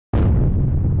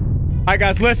right,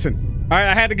 guys, listen. All right,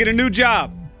 I had to get a new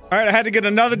job. All right, I had to get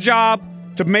another job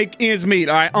to make ends meet.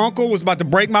 All right, Uncle was about to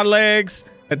break my legs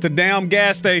at the damn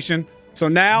gas station. So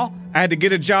now I had to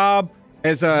get a job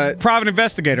as a private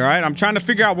investigator. All right, I'm trying to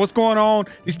figure out what's going on.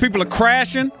 These people are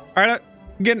crashing. All right,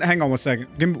 hang on 1 second.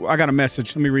 I got a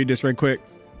message. Let me read this right quick.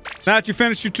 Now that you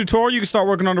finished your tutorial, you can start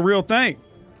working on the real thing.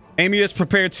 Amy has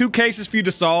prepared 2 cases for you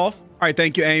to solve. All right,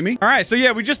 thank you, Amy. All right, so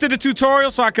yeah, we just did a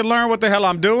tutorial so I could learn what the hell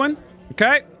I'm doing.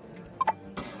 Okay?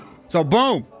 So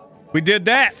boom, we did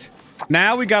that.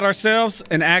 Now we got ourselves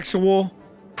an actual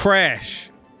crash.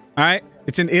 All right,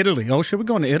 it's in Italy. Oh, should we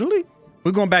go to Italy?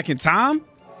 We're going back in time?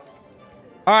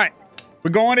 All right,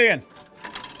 we're going in.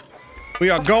 We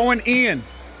are going in.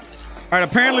 All right,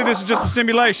 apparently this is just a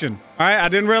simulation. All right, I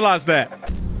didn't realize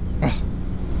that. Oh.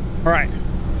 All right.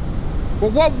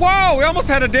 Whoa, we almost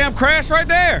had a damn crash right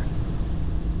there.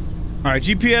 All right,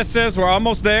 GPS says we're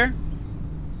almost there.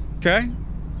 Okay.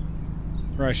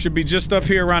 All right, should be just up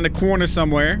here around the corner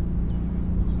somewhere.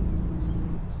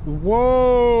 Whoa.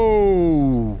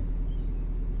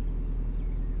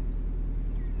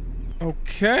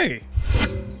 Okay.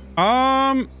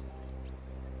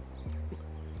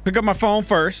 Pick up my phone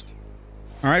first.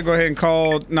 All right, go ahead and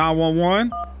call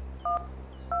 911.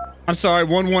 I'm sorry,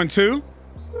 112.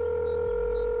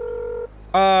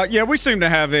 Yeah, we seem to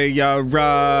have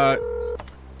a,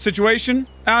 situation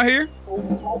out here.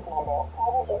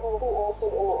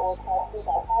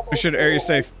 I should area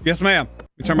safe. Yes, ma'am.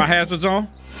 We turn my hazards on.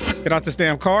 Get out this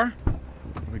damn car. There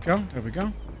we go. There we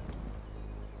go.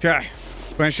 Okay.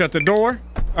 Go ahead and shut the door.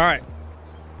 All right.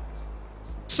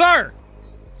 Sir!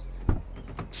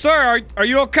 Sir, are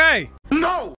you okay?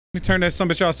 No! Let me turn that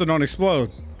sumbitch off so don't explode.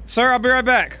 Sir, I'll be right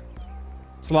back.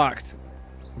 It's locked.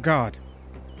 Oh, God.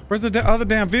 Where's the other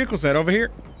damn vehicles at? Over here?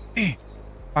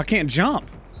 I can't jump.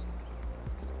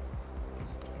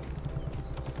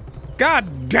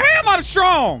 God damn, I'm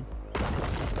strong!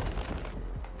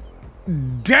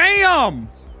 Damn!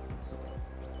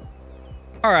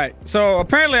 Alright, so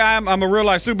apparently I'm a real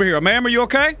life superhero. Ma'am, are you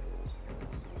okay?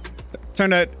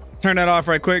 Turn that off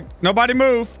right quick. Nobody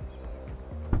move.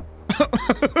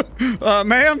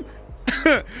 Ma'am?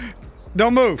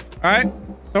 Don't move, alright?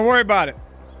 Don't worry about it.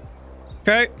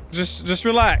 Okay? Just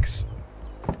relax.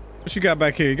 What you got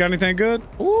back here? You got anything good?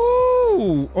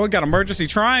 Ooh! Oh, we got emergency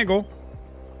triangle.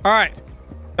 Alright.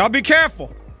 Y'all be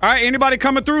careful. Alright, anybody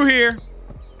coming through here?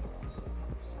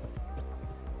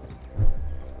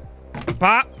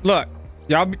 Pop, look.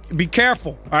 Y'all be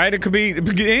careful. Alright, it could be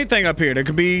anything up here. There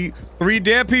could be 3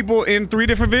 dead people in 3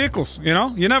 different vehicles. You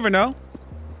know? You never know.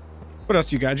 What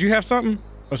else you got? Do you have something?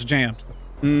 Oh, it's jammed.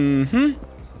 Mm-hmm.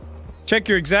 Check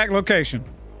your exact location.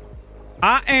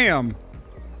 I am.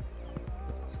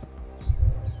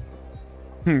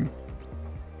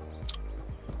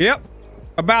 Yep.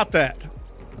 About that.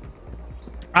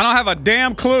 I don't have a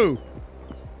damn clue.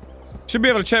 Should be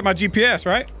able to check my GPS,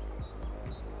 right?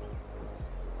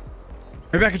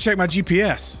 Maybe I can check my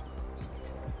GPS.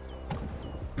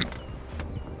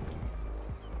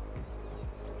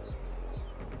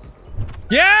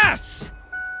 Yes!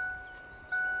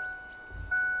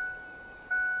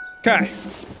 Okay.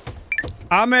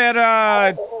 I'm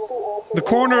at, the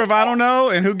corner of I don't know,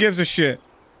 and who gives a shit?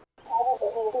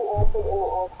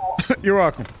 You're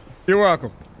welcome. You're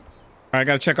welcome. All right, I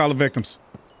gotta check all the victims.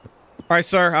 All right,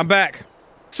 sir, I'm back.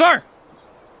 Sir!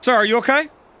 Sir, are you okay?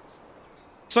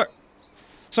 Sir?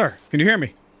 Sir, can you hear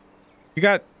me? You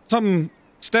got something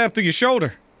stabbed through your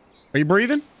shoulder. Are you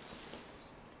breathing?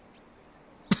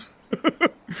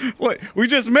 What? We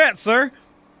just met, sir. I'm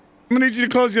gonna need you to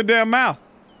close your damn mouth.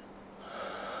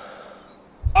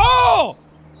 Oh!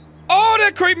 Oh,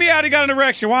 that creeped me out. He got an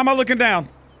erection. Why am I looking down?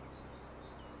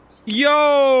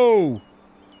 Yo!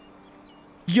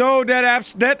 Yo, that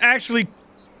actually...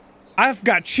 I've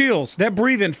got chills. That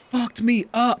breathing fucked me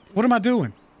up. What am I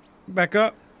doing? Back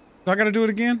up. Do I gotta do it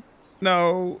again?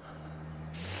 No.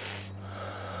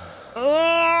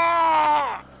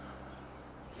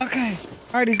 Okay.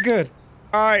 Alright, he's good.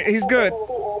 Alright, he's good.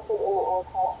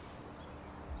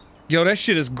 Yo, that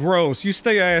shit is gross. You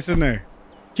stay your ass in there.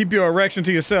 Keep your erection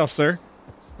to yourself, sir.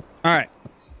 Alright.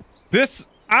 This...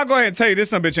 I'll go ahead and tell you,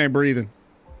 this sumbitch ain't breathing.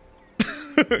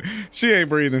 She ain't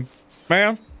breathing.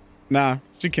 Ma'am? Nah,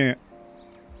 she can't.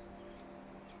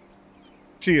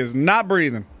 She is not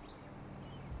breathing.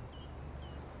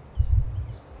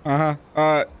 Uh-huh.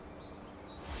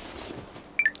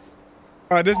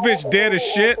 This bitch dead as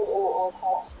shit.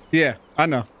 Yeah, I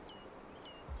know.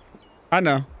 I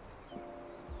know.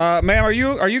 Ma'am, are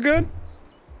you good?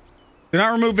 Do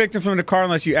not remove victim from the car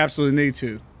unless you absolutely need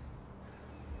to.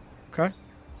 Okay.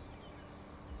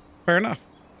 Fair enough.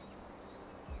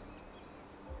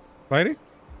 Lady?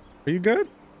 Are you good?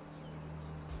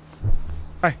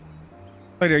 Hi.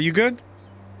 Lady, are you good?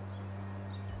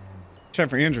 Check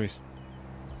for injuries.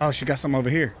 Oh, she got something over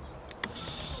here.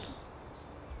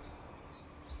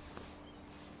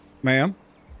 Ma'am,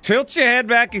 tilt your head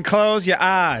back and close your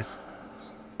eyes.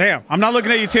 Damn, I'm not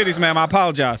looking at your titties, ma'am. I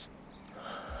apologize.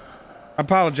 I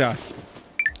apologize.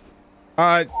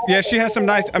 Yeah, she has some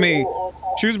nice, I mean,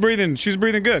 she was breathing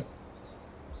good.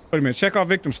 Wait a minute, check off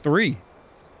victims 3.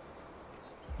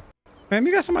 Ma'am,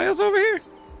 you got somebody else over here?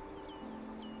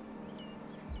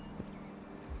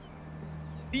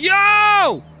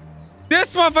 Yo!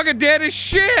 This motherfucker dead as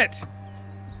shit!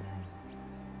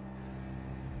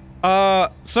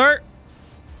 Sir?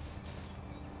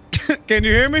 Can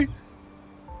you hear me?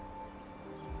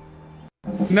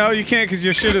 No, you can't because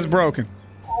your shit is broken.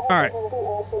 Alright.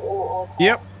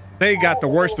 Yep. They got the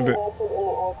worst of it.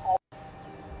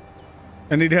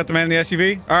 I need to help the man in the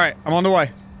SUV? Alright, I'm on the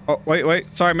way. Oh, wait.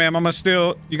 Sorry, ma'am. I'm gonna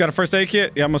steal. You got a first aid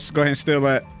kit? Yeah, I'm gonna go ahead and steal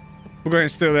that. We'll go ahead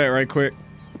and steal that right quick.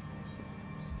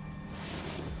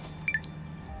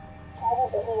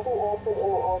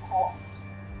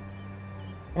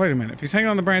 Wait a minute. If he's hanging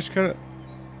on the branch, cut it.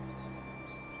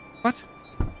 What?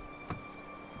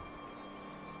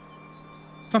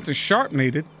 Something sharp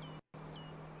needed.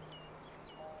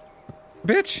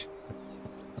 Bitch.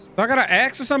 Do I got an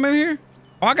axe or something in here?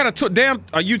 Oh, I got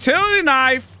a utility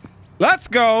knife. Let's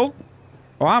go.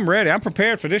 Oh, I'm ready. I'm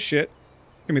prepared for this shit.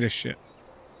 Give me this shit.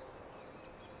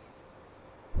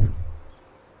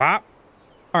 Pop.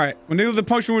 Alright. When needle the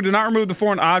puncture wound do not remove the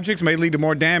foreign objects, may lead to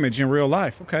more damage in real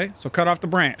life. Okay, so cut off the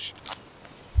branch.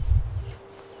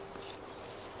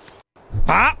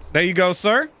 Pop. There you go,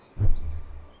 sir.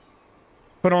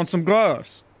 Put on some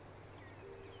gloves.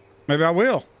 Maybe I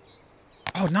will.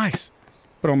 Oh, nice.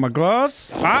 Put on my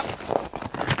gloves. Pop.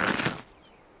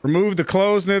 Remove the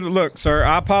clothes. Look, sir,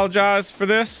 I apologize for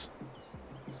this.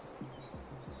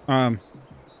 Oh,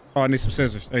 I need some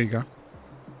scissors. There you go.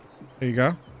 There you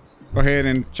go. Go ahead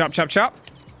and chop, chop, chop.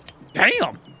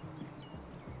 Damn.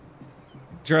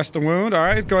 Dress the wound. All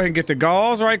right, go ahead and get the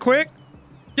gauze right quick.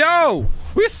 Yo,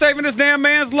 we're saving this damn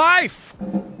man's life.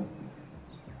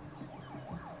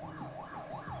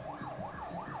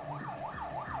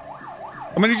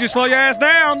 I'm gonna need you to slow your ass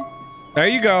down. There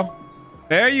you go.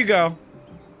 There you go.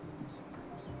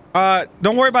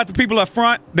 Don't worry about the people up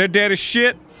front. They're dead as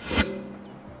shit.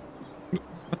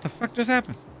 What the fuck just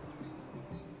happened?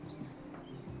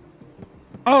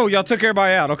 Oh, y'all took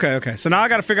everybody out. Okay, okay. So now I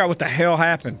gotta figure out what the hell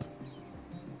happened.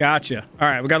 Gotcha.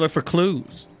 Alright, we gotta look for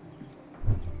clues.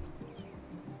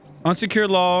 Unsecured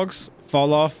logs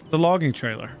fall off the logging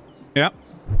trailer. Yep.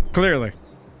 Clearly.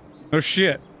 No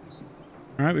shit.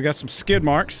 Alright, we got some skid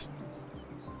marks.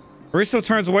 Bryce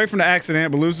turns away from the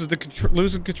accident, but loses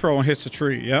control and hits a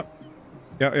tree. Yep.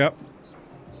 Yep.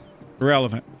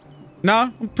 Relevant.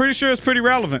 Nah, I'm pretty sure it's pretty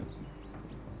relevant.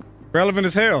 Relevant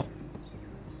as hell.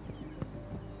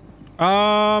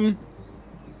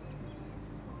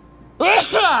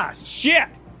 Shit!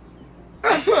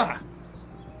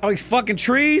 All these fucking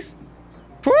trees?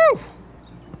 Whew!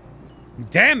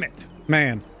 Damn it,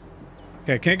 man.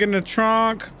 Okay, can't get in the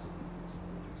trunk.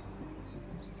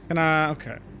 Can I?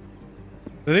 Okay.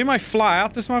 Did anybody fly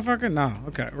out this motherfucker? No.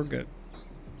 Okay, we're good.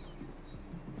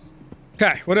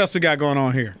 Okay, what else we got going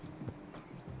on here?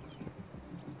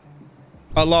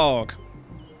 A log.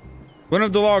 One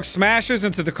of the logs smashes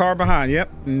into the car behind. Yep,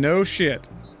 no shit.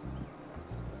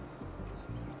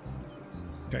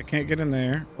 Okay, can't get in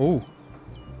there. Ooh.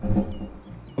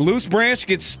 A loose branch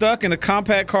gets stuck in a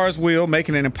compact car's wheel,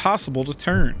 making it impossible to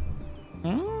turn.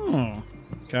 Oh,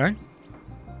 okay.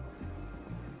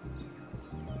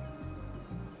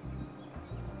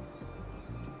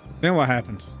 Then what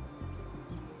happens?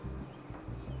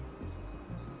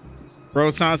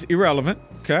 Road signs irrelevant.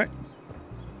 Okay.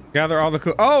 Gather all the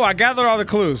clues. Oh, I gathered all the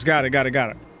clues. Got it.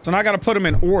 So now I gotta put them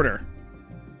in order.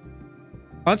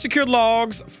 Unsecured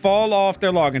logs fall off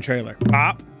their logging trailer.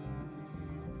 Pop.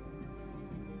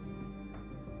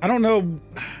 I don't know.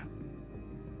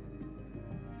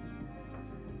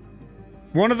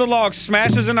 One of the logs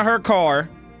smashes into her car.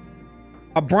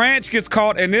 A branch gets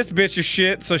caught in this bitch's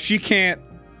shit, so she can't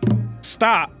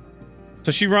stop.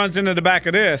 So she runs into the back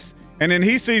of this. And then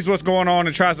he sees what's going on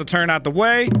and tries to turn out the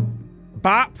way.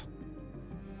 Bop.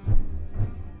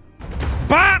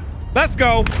 Bop! Let's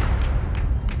go.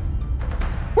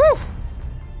 Woo!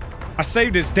 I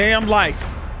saved his damn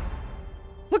life.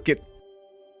 Look at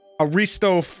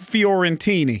Aristo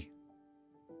Fiorentini.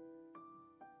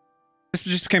 This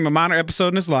just became a minor episode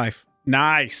in his life.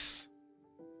 Nice.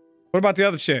 What about the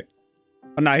other chick?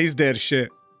 Oh, nah, he's dead as shit.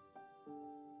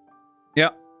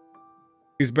 Yep.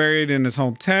 He's buried in his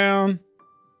hometown.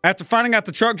 After finding out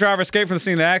the truck driver escaped from the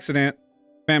scene of the accident,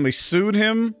 family sued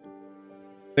him.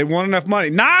 They won enough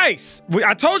money. Nice!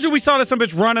 I told you we saw that some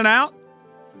bitch running out.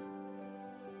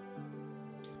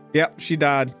 Yep, she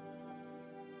died.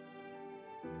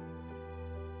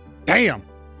 Damn.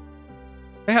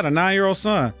 They had a 9-year-old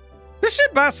son. This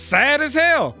shit about sad as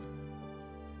hell.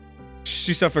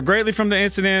 She suffered greatly from the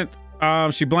incident.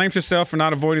 She blamed herself for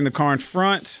not avoiding the car in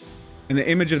front. And the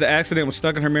image of the accident was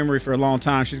stuck in her memory for a long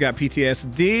time. She's got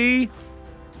PTSD.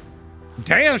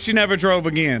 Damn, she never drove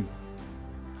again.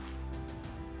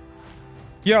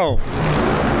 Yo.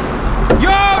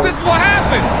 Yo, this is what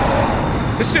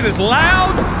happened. This shit is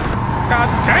loud.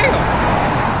 God damn.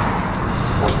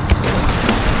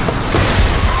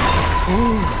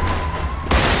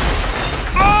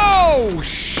 Oh,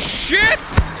 shit.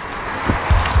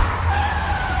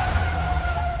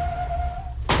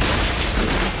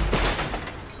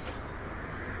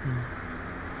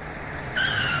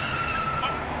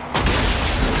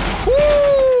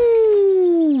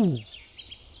 Woo.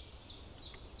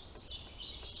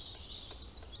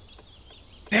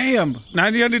 Damn. Now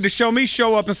you need to show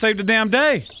up and save the damn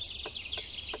day.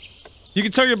 You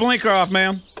can turn your blinker off,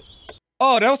 ma'am.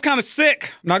 Oh, that was kind of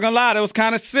sick. Not gonna lie, that was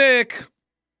kind of sick.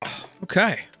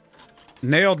 Okay.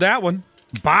 Nailed that one.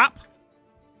 Bop.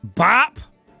 Bop.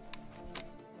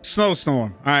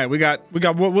 Snowstorm. All right, we got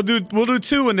we'll do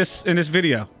 2 in this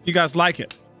video. You guys like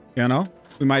it, you know?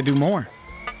 We might do more.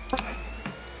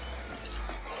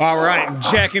 All right,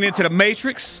 jacking into the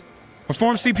Matrix.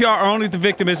 Perform CPR only if the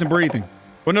victim isn't breathing.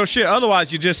 Well, no shit,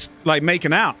 otherwise you're just like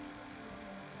making out.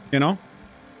 You know?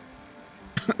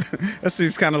 That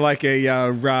seems kind of like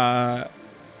a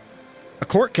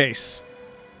court case.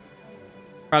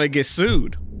 Probably get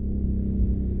sued.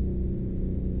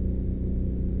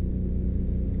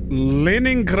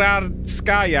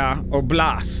 Leningradskaya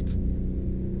Oblast.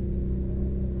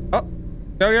 Oh,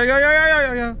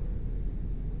 yo.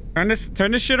 Turn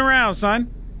this shit around,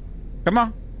 son. Come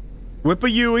on, whip a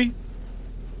Yui.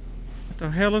 What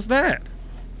the hell is that?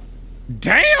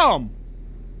 Damn.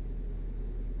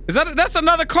 Is that's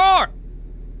another car?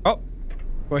 Oh,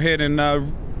 go ahead and that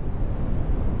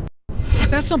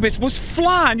some bitch was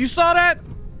flying. You saw that?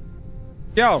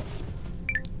 Yo,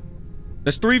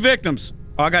 there's 3 victims.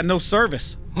 Oh, I got no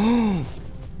service. Oh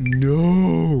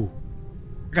no,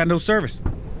 I got no service.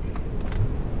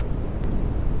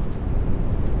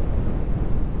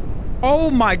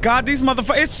 Oh my god, these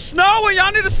motherfuckers! It's snowing.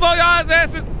 Y'all need to slow y'all's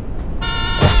asses.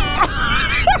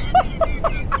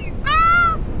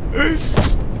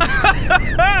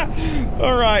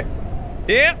 All right.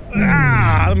 Yep.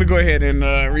 Let me go ahead and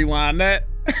rewind that.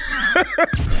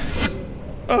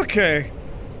 Okay.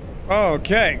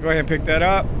 Okay. Go ahead and pick that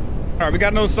up. All right. We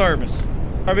got no service.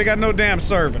 All right. We got no damn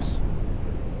service.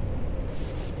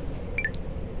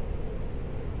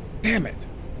 Damn it.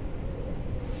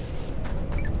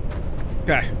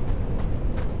 Okay.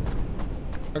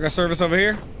 I got service over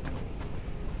here.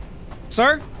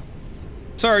 Sir?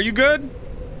 Sir, are you good?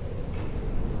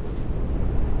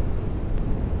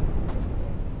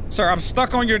 Sir, I'm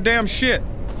stuck on your damn shit.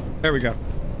 There we go.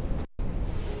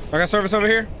 I got service over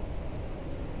here.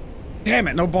 Damn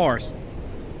it, no bars.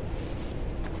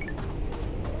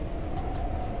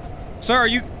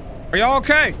 Sir, are y'all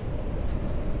okay?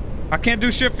 I can't do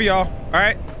shit for y'all,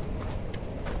 alright?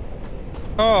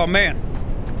 Oh, man.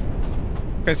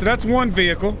 Okay, so that's one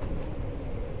vehicle.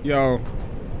 Yo.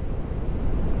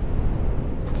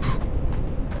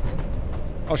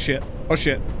 Oh, shit. Oh,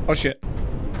 shit. Oh, shit.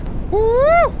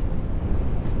 Woo!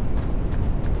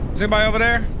 Is anybody over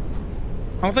there?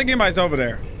 I don't think anybody's over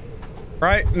there.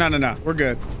 Right? No. We're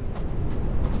good.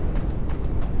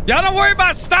 Y'all don't worry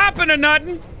about stopping or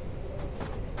nothing.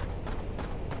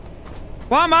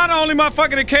 Why am I the only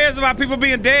motherfucker that cares about people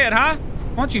being dead, huh?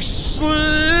 Why don't you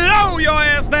slow your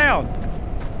ass down?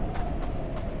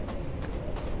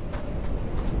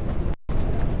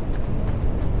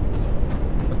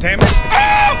 Damn it.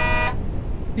 Oh!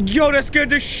 Yo, that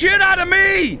scared the shit out of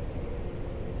me!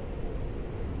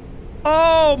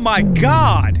 Oh my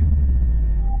god!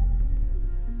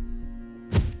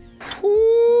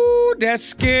 Ooh, that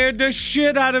scared the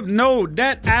shit out of— no,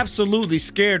 that absolutely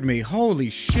scared me.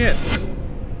 Holy shit.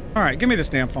 Alright, give me this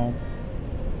damn phone.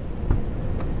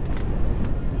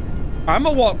 I'm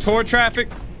gonna walk toward traffic.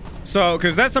 So,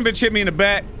 cause that some bitch hit me in the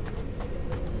back.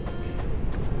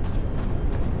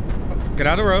 Get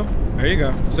out of the road. There you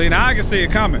go. See, now I can see it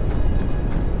coming.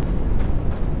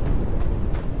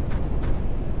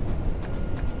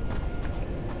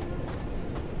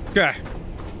 Okay.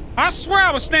 I swear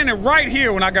I was standing right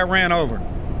here when I got ran over.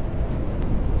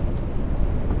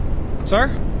 Sir?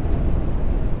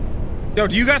 Yo,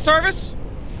 do you got service?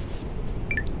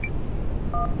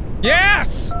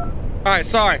 Yes! All right,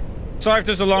 sorry. Sorry if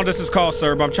this is a long distance call,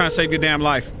 sir, but I'm trying to save your damn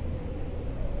life.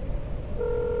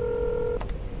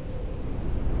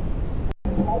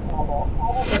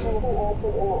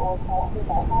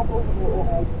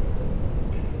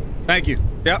 Thank you.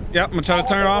 Yep, I'm gonna try to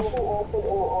turn it off.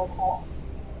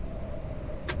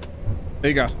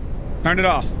 There you go. Turned it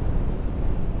off.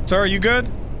 Sir, are you good?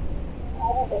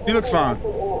 You look fine.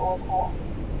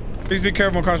 Please be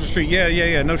careful across the street.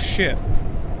 Yeah. No shit.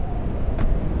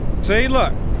 See,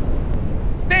 look.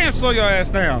 Damn, slow your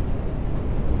ass down.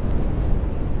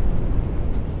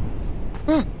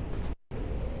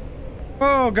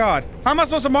 Oh, God. How am I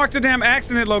supposed to mark the damn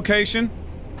accident location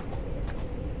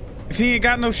if he ain't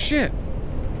got no shit?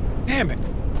 Damn it.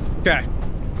 Okay.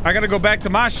 I gotta go back to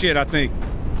my shit, I think.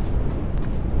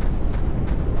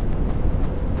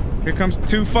 Here comes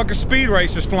 2 fucking speed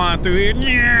racers flying through here. There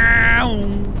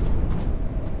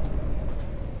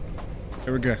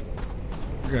we go.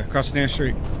 We're good. Across the damn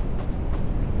street.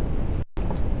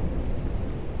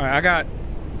 Alright, I got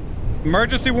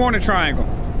emergency warning triangle.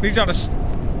 Need y'all to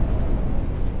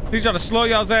slow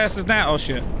y'all's asses down. Oh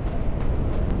shit.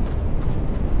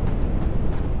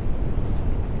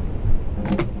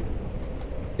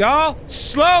 Y'all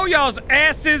slow y'all's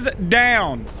asses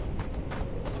down.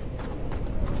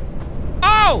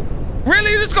 Oh!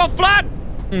 Really? This gonna fly?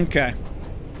 Okay.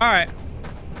 Alright.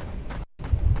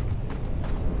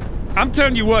 I'm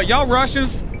telling you what, y'all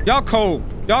Russians, y'all cold.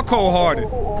 Y'all cold-hearted.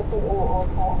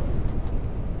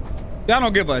 Y'all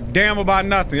don't give a damn about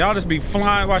nothing. Y'all just be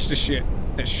flying. Watch this shit.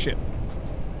 That shit.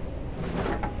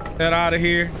 Get that out of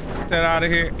here. Get that out of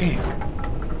here.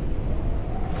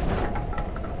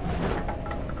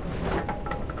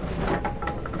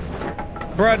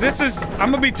 Bruh, this is... I'm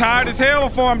gonna be tired as hell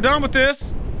before I'm done with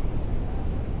this.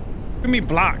 Look at me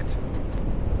blocked.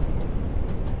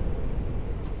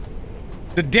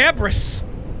 The Debris.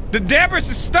 The Debris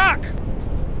is stuck.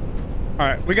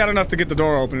 Alright, we got enough to get the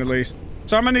door open at least.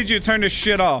 So I'm gonna need you to turn this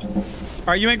shit off.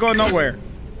 Alright, you ain't going nowhere.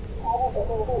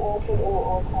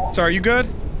 Sir, are you good?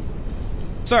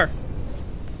 Sir.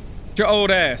 It's your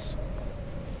old ass.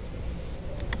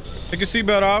 Take your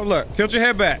seatbelt off. Look, tilt your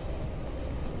head back.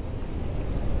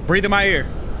 Breathe in my ear.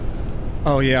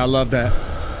 Oh yeah, I love that.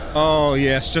 Oh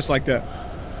yes, just like that.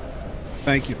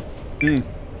 Thank you.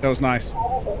 That was nice.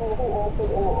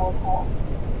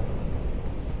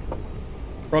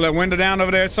 Roll that window down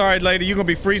over there. Sorry, lady, you're gonna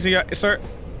be freezing your... Sir,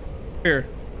 here.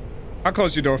 I'll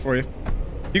close your door for you.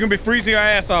 You're gonna be freezing your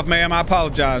ass off, ma'am. I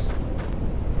apologize.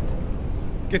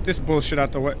 Get this bullshit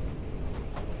out the way.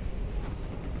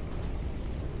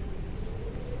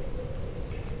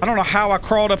 I don't know how I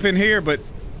crawled up in here, but...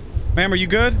 Ma'am, are you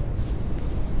good?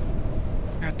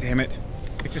 God damn it.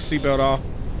 Get your seatbelt off.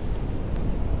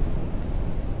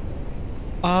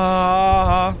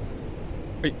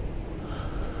 Wait.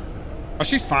 Oh,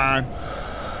 she's fine.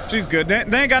 She's good. They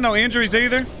ain't got no injuries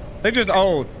either. They just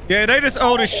old. Yeah, they just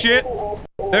old as shit.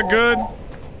 They're good.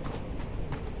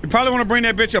 You probably want to bring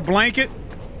that bitch a blanket.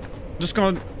 Just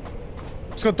gonna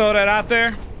throw that out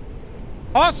there.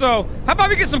 Also, how about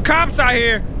we get some cops out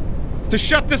here to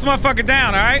shut this motherfucker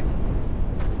down, alright?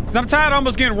 Cause I'm tired of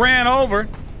almost getting ran over.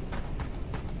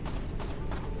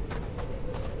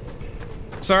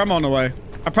 Sir, I'm on the way.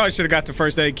 I probably should have got the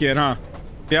first aid kit, huh?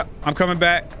 Yep, I'm coming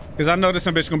back. Cause I know this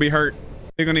some bitch gonna be hurt.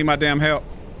 You're gonna need my damn help.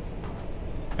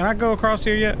 Can I go across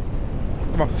here yet?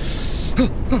 Come on.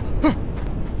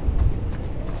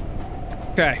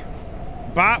 Okay.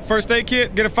 Bop, first aid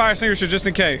kit, get a fire extinguisher just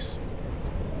in case.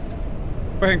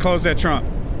 Go ahead and close that trunk.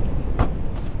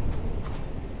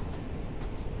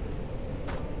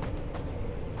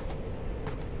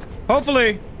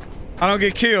 Hopefully, I don't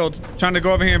get killed trying to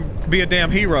go over here and be a damn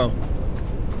hero.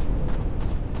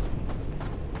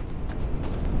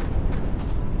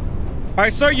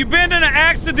 Alright, sir, you've been in an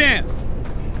accident.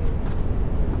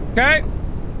 Okay?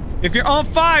 If you're on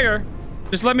fire,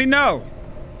 just let me know.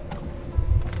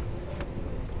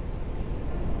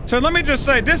 So let me just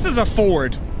say, this is a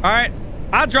Ford. Alright?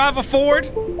 I drive a Ford.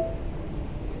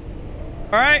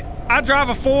 Alright? I drive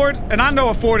a Ford, and I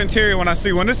know a Ford interior when I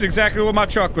see one. This is exactly what my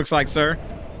truck looks like, sir.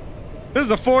 This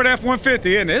is a Ford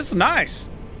F-150, and it's nice.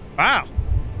 Wow.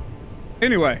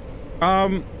 Anyway,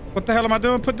 what the hell am I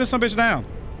doing? Put this some bitch down.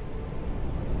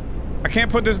 I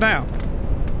can't put this down.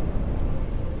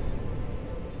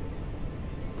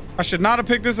 I should not have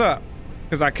picked this up,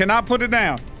 because I cannot put it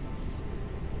down.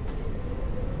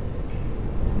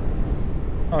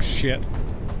 Oh, shit.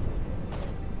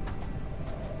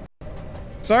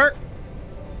 Sir?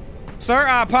 Sir,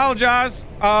 I apologize.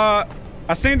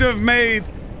 I seem to have made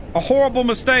a horrible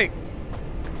mistake.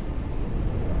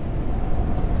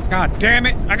 God damn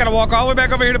it. I gotta walk all the way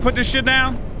back over here to put this shit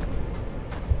down.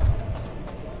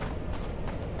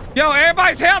 Yo,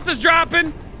 everybody's health is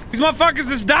dropping. These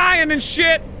motherfuckers is dying and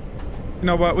shit. You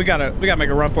know what? We gotta make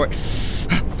a run for it.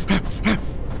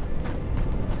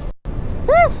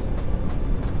 Woo!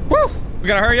 Woo! We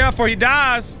gotta hurry up before he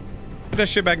dies. Put that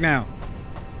shit back now.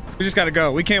 We just gotta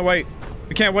go. We can't wait.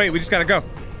 We can't wait. We just gotta go.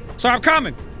 So I'm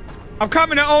coming. I'm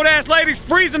coming. The old ass lady's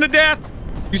freezing to death.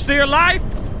 You see her life?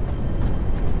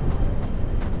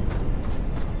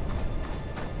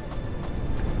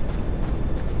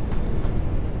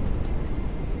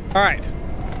 All right.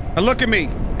 Now look at me.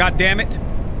 God damn it.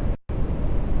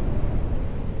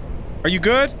 Are you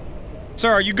good?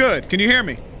 Sir, are you good? Can you hear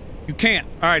me? You can't.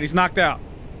 All right, he's knocked out.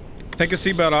 Take his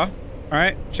seatbelt off. All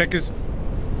right, check his...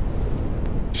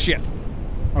 Shit.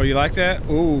 Oh, you like that?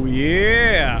 Oh,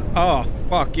 yeah. Oh,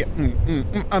 fuck yeah.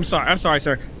 I'm sorry,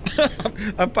 sir. I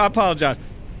apologize.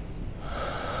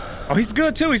 Oh, he's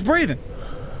good too. He's breathing.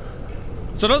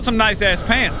 So those are some nice ass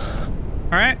pants.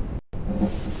 All right.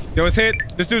 Yo, his head.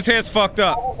 This dude's head's fucked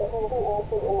up.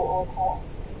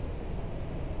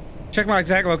 Check my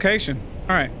exact location.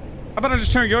 All right. How about I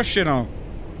just turn your shit on?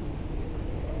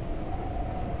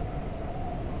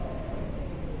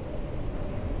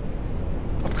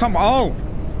 Oh, come on.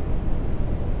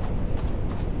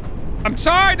 I'm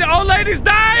sorry, the old lady's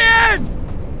dying!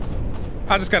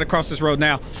 I just gotta cross this road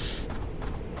now.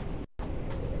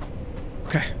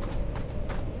 Okay.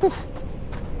 Whew.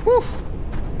 Whew.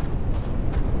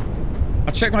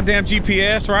 I'll check my damn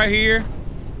GPS right here.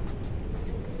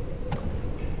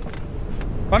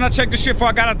 Why not check this shit before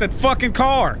I got out the fucking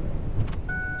car?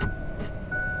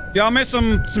 Y'all missed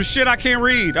some shit I can't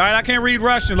read. Alright, I can't read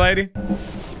Russian, lady.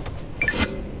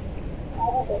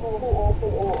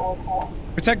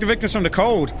 Protect the victims from the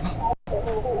cold.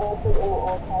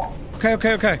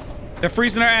 Okay. They're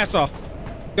freezing their ass off.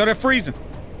 Yo, they're freezing.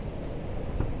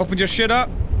 Open your shit up.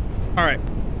 Alright.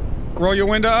 Roll your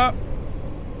window up.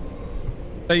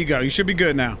 There you go. You should be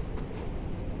good now.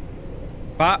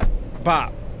 Bop.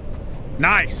 Bop.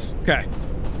 Nice. Okay.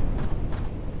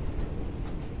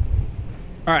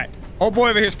 Alright. Old boy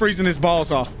over here's freezing his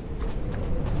balls off.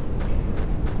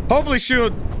 Hopefully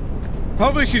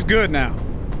she's good now.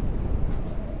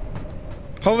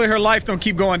 Hopefully her life don't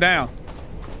keep going down.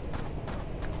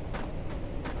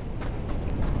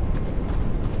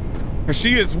 Cause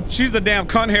she's the damn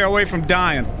cunt hair away from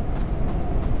dying.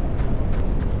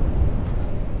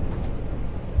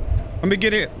 Let me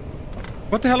get it.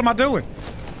 What the hell am I doing?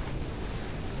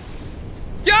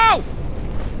 Yo!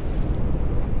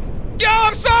 Yo,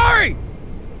 I'm sorry!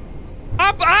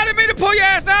 I didn't mean to pull your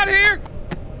ass out here!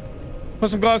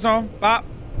 Put some gloves on. Bop.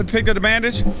 Pick up the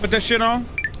bandage. Put that shit on.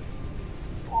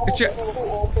 Get your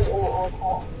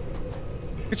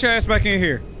ass back in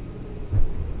here.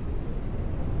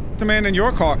 Put the man in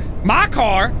your car. My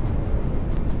car?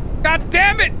 God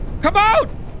damn it! Come on!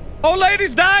 Old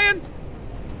lady's dying!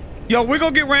 Yo, we're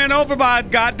gonna get ran over by a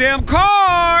goddamn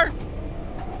car!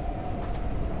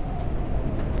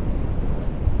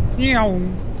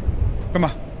 Come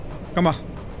on.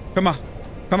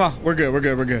 We're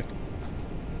good.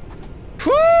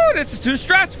 Whew, this is too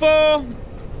stressful.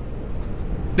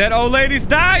 That old lady's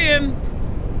dying.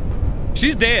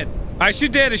 She's dead. All right, she's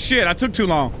dead as shit. I took too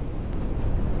long.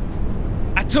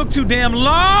 I took too damn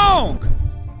long.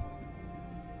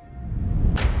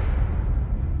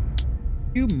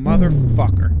 You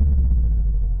motherfucker.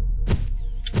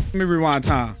 Let me rewind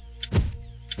time.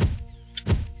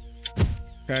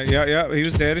 Okay, yep, he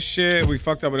was dead as shit. We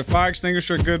fucked up with a fire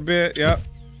extinguisher a good bit, yep.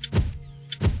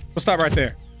 We'll stop right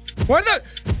there. Where the—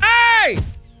 Hey!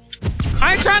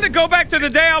 I ain't trying to go back to the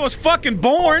day I was fucking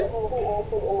born.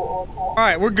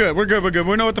 Alright, we're good. We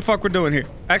know what the fuck we're doing here.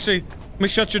 Actually, let me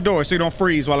shut your door so you don't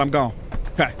freeze while I'm gone.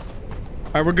 Okay.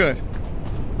 Alright, we're good.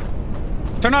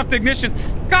 Turn off the ignition.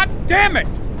 God damn it!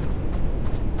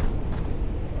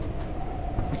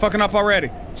 I'm fucking up already.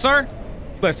 Sir,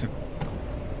 listen.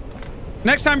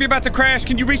 Next time you're about to crash,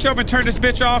 can you reach over and turn this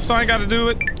bitch off so I ain't gotta do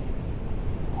it?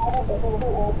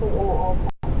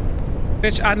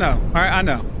 Bitch, I know. Alright, I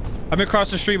know. I've been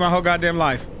crossing the street my whole goddamn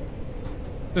life.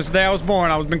 Since the day I was born,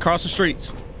 I've been crossing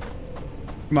streets.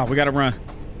 Come on, we gotta run.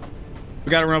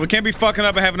 We can't be fucking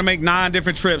up and having to make 9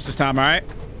 different trips this time, alright?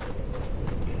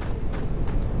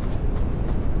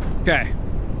 Okay.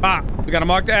 Bop. We gotta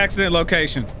mark the accident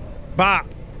location. Bop.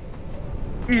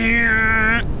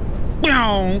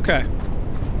 Okay.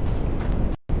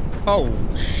 Oh,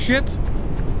 shit.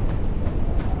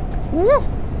 Woo!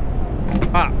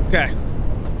 Ah, okay.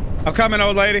 I'm coming,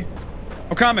 old lady.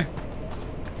 I'm coming.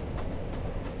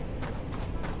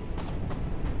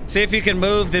 See if you can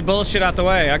move the bullshit out the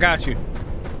way. I got you.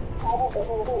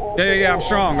 Yeah, I'm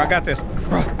strong. I got this.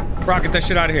 Bro, get that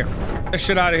shit out of here. Get that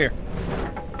shit out of here.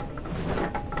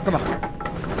 Come on.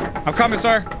 I'm coming,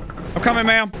 sir. I'm coming,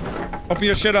 ma'am. Open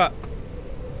your shit up.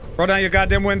 Roll down your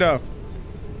goddamn window.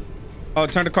 Oh,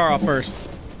 turn the car off first.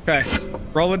 Okay.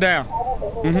 Roll it down.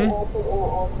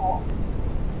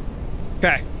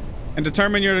 Okay. And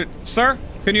determine your... Sir,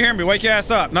 can you hear me? Wake your ass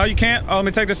up. No, you can't? Oh, let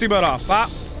me take the seatbelt off.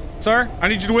 Bop. Sir, I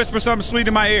need you to whisper something sweet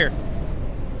in my ear.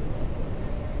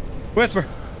 Whisper.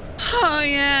 Oh,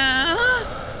 yeah.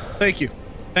 Thank you.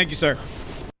 Thank you, sir.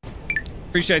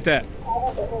 Appreciate that.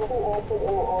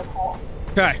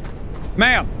 Okay.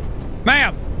 Ma'am.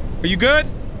 Ma'am. Are you good?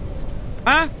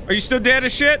 Huh? Are you still dead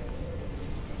as shit?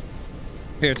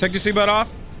 Here, take your seatbelt off.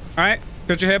 All right.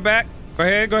 Put your head back. Go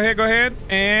ahead.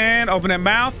 And open that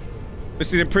mouth. Let's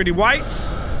see the pretty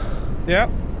whites.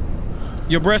 Yep.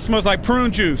 Your breath smells like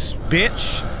prune juice,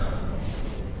 bitch.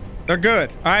 They're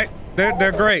good, all right?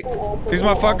 They're great. These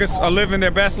motherfuckers are living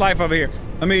their best life over here.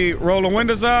 Let me roll the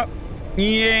windows up.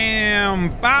 Yeah,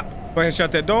 bop. Go ahead and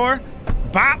shut that door.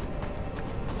 Bop.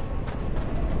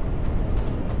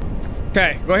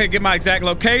 Okay, go ahead and get my exact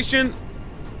location.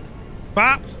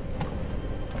 Bop.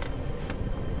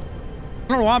 I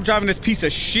don't know why I'm driving this piece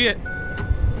of shit.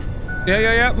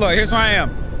 Yeah. Look, here's where I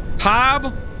am.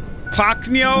 Hob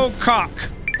Pacnio Cock.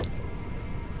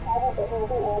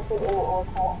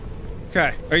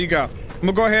 Okay, there you go. I'm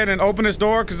gonna go ahead and open this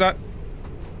door because what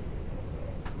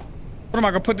am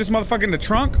I gonna put this motherfucker in the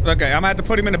trunk? Okay, I'm gonna have to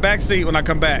put him in the back seat when I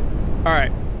come back. All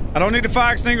right, I don't need the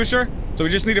fire extinguisher, so we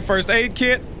just need a first aid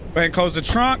kit. Go ahead and close the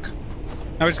trunk.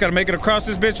 Now we just gotta make it across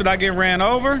this bitch without getting ran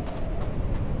over.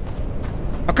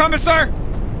 I'm coming, sir.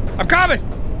 I'm coming.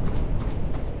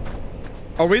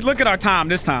 Oh, we look at our time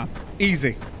this time.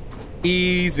 Easy.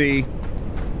 Easy.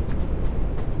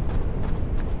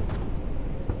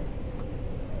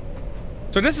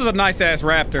 So this is a nice ass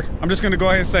Raptor. I'm just gonna go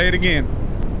ahead and say it again.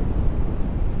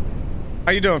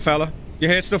 How you doing, fella?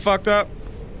 Your head still fucked up?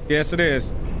 Yes, it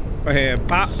is. Go ahead,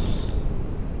 pop.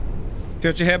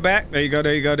 Tilt your head back. There you go.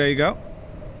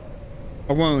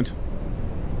 A wound.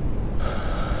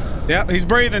 Yep, he's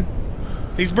breathing.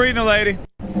 He's breathing, lady. What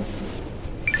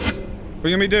do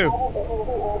you want me to do?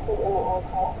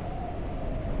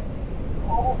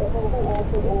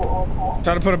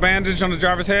 Try to put a bandage on the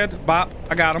driver's head. Bop.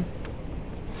 I got him.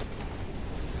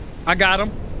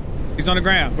 He's on the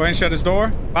ground. Go ahead and shut his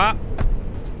door. Bop.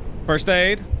 First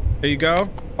aid. There you go.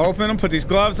 Open him. Put these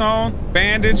gloves on.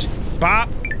 Bandage. Bop.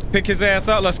 Pick his ass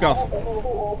up. Let's go.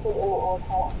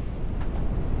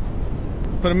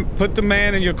 Put the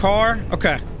man in your car.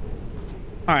 Okay.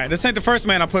 All right. This ain't the first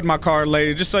man I put in my car,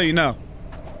 lady. Just so you know.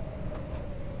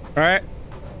 All right.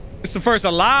 It's the first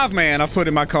alive man I've put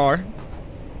in my car.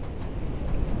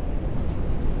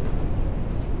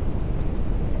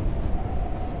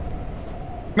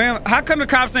 Man, how come the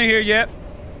cops ain't here yet?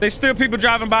 There's still people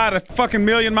driving by at a fucking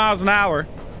million miles an hour.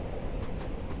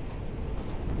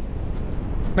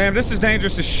 Man, this is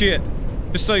dangerous as shit.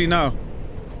 Just so you know.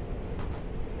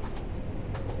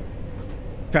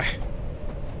 Okay.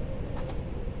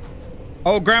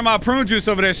 Oh, Grandma Prune Juice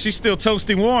over there. She's still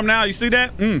toasty warm now. You see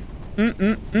that? I'm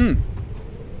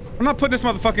not putting this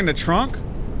motherfucker in the trunk.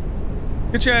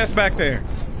 Get your ass back there.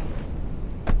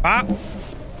 Bop.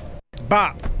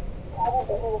 Bop.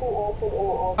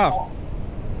 Oh.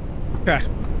 Okay.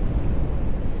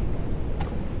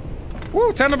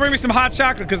 Woo, tell them to bring me some hot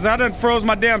chocolate because I done froze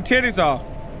my damn titties off.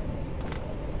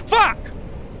 Fuck!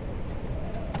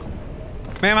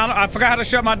 Man, I forgot how to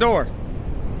shut my door.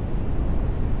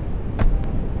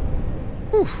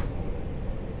 Whew.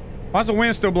 Why's the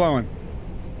wind still blowing?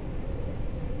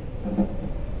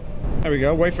 There we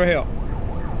go. Wait for help.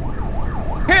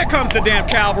 Here comes the damn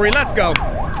cavalry. Let's go.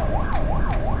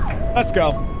 Let's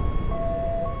go.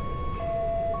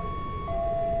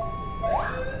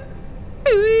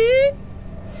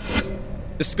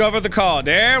 Discover the call.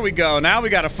 There we go. Now we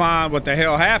gotta find what the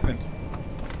hell happened.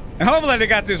 And hopefully they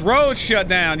got this road shut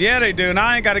down. Yeah, they do. And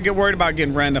I ain't gotta get worried about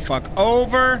getting ran the fuck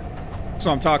over. That's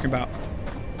what I'm talking about.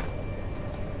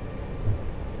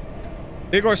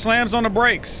 Igor slams on the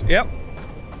brakes. Yep.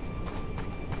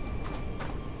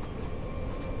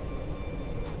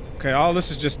 Okay, all this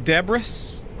is just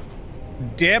debris.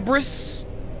 Debris.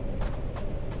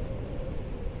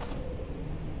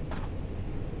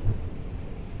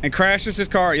 And crashes his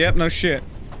car. Yep, no shit.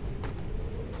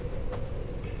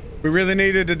 We really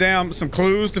needed to damn some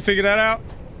clues to figure that out.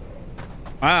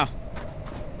 Wow.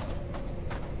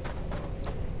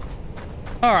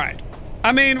 All right.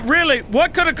 I mean, really,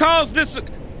 what could have caused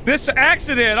this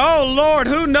accident? Oh Lord,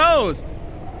 who knows?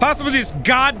 Possibly this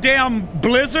goddamn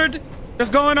blizzard that's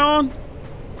going on.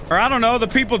 Or I don't know, the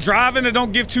people driving that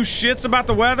don't give two shits about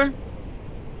the weather.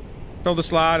 Throw the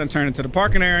slide and turn into the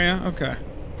parking area. Okay.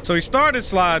 So he started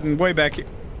sliding way back here.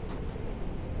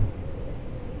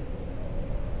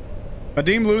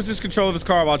 Vadim loses control of his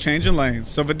car while changing lanes.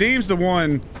 So Vadim's the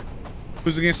one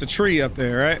who's against the tree up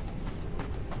there, right?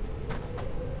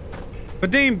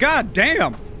 Vadim,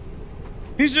 goddamn.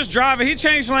 He's just driving. He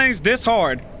changed lanes this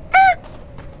hard.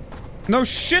 No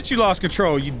shit, you lost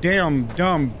control, you damn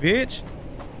dumb bitch.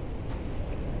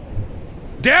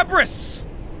 Debris!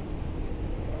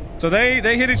 So they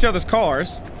hit each other's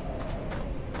cars.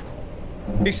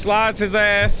 He slides his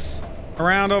ass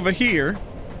around over here.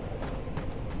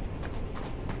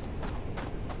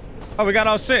 Oh, we got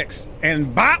all six.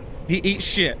 And bop! He eats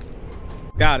shit.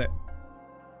 Got it.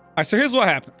 Alright, so here's what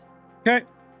happened. Okay.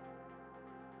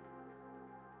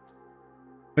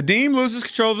 Vadim loses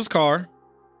control of his car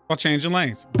while changing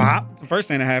lanes. Bop! The first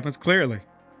thing that happens, clearly.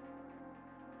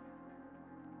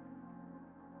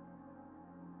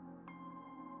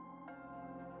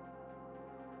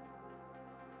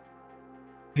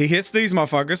 He hits these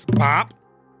motherfuckers. Bop!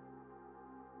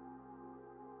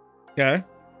 Okay.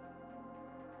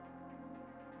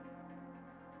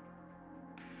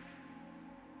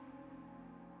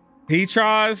 He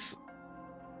does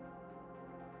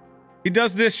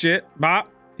this shit.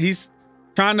 Bop. He's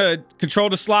trying to control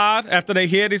the slide after they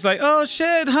hit. He's like, oh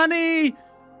shit, honey.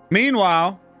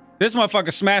 Meanwhile, this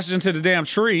motherfucker smashes into the damn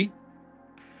tree.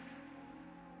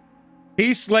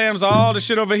 He slams all the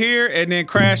shit over here and then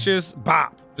crashes.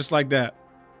 Bop. Just like that.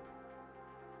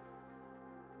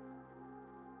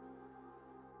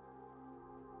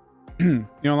 You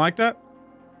don't like that?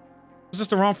 Is this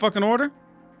the wrong fucking order?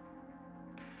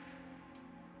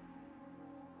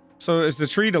 So is the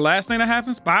tree the last thing that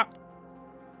happens? Bop.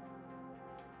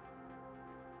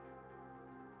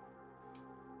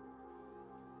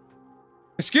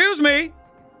 Excuse me?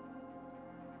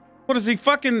 What is he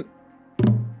fucking...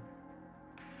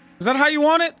 Is that how you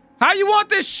want it? How you want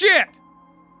this shit?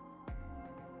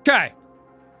 Okay.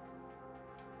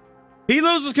 He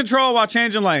loses control while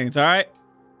changing lanes, all right?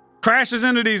 Crashes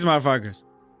into these motherfuckers.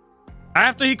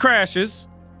 After he crashes,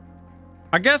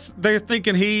 I guess they're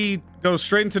thinking he goes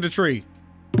straight into the tree.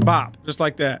 Bop, just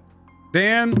like that.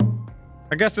 Then,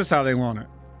 I guess that's how they want it.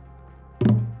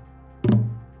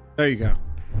 There you go.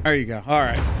 There you go. All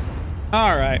right.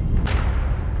 All right.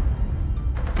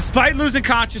 Despite losing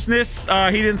consciousness,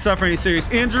 he didn't suffer any serious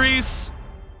injuries.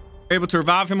 Able to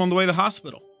revive him on the way to the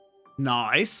hospital.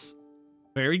 Nice.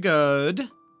 Very good.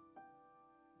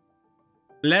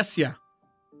 Bless ya.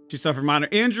 She suffered minor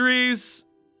injuries.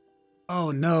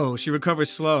 Oh no, she recovered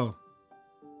slow.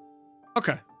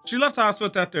 Okay. She left the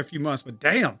hospital after a few months, but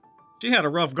damn, she had a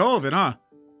rough go of it, huh?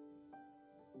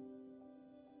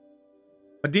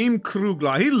 Vadim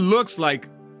Krugla. He looks like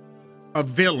a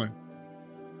villain.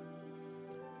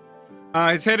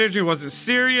 His head injury wasn't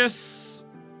serious.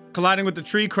 Colliding with the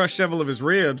tree crushed several of his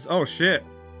ribs. Oh shit.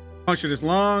 Punctured his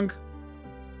lung.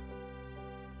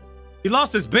 He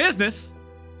lost his business.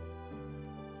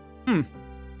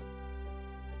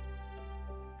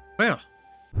 Well.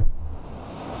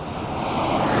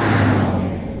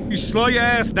 You slow your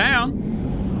ass down.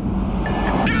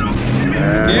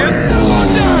 Yeah.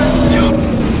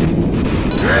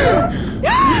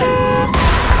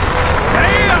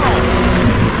 Damn!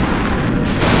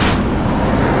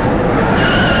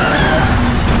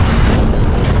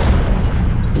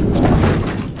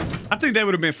 I think that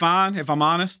would have been fine, if I'm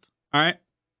honest. All right?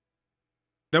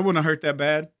 That wouldn't have hurt that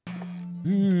bad.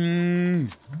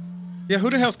 Yeah, who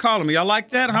the hell's calling me? Y'all like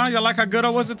that, huh? Y'all like how good I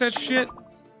was at that shit?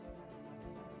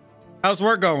 How's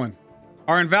work going?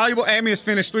 Our invaluable Amy has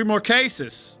finished 3 more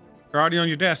cases. They're already on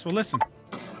your desk. Well, listen.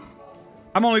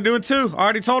 I'm only doing 2. I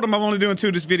already told him I'm only doing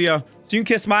 2 this video. So you can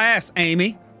kiss my ass,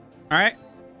 Amy. All right?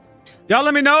 Y'all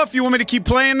let me know if you want me to keep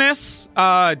playing this.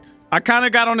 I kind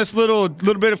of got on this little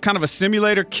bit of kind of a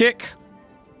simulator kick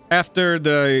after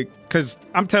the... Because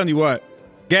I'm telling you what.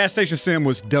 Gas Station Sim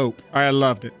was dope. All right, I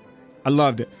loved it. I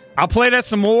loved it. I'll play that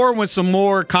some more when some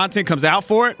more content comes out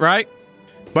for it, right?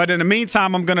 But in the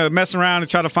meantime, I'm going to mess around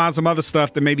and try to find some other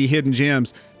stuff that may be hidden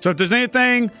gems. So if there's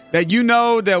anything that you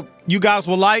know that you guys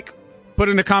will like, put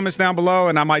in the comments down below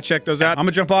and I might check those out. I'm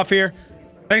going to jump off here.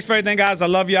 Thanks for everything, guys. I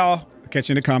love y'all. I'll catch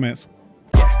you in the comments.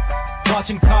 Yeah.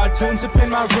 Watching cartoons up in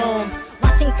my room.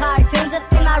 Watching cartoons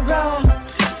up in my room.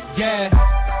 Yeah.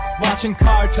 Watching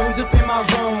cartoons up in my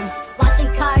room.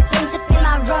 Watching cartoons up in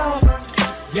my room.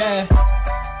 Yeah.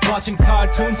 Watching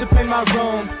cartoons up in my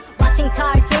room. Watching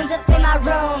cartoons up in my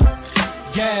room.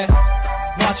 Yeah.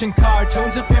 Watching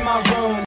cartoons up in my room.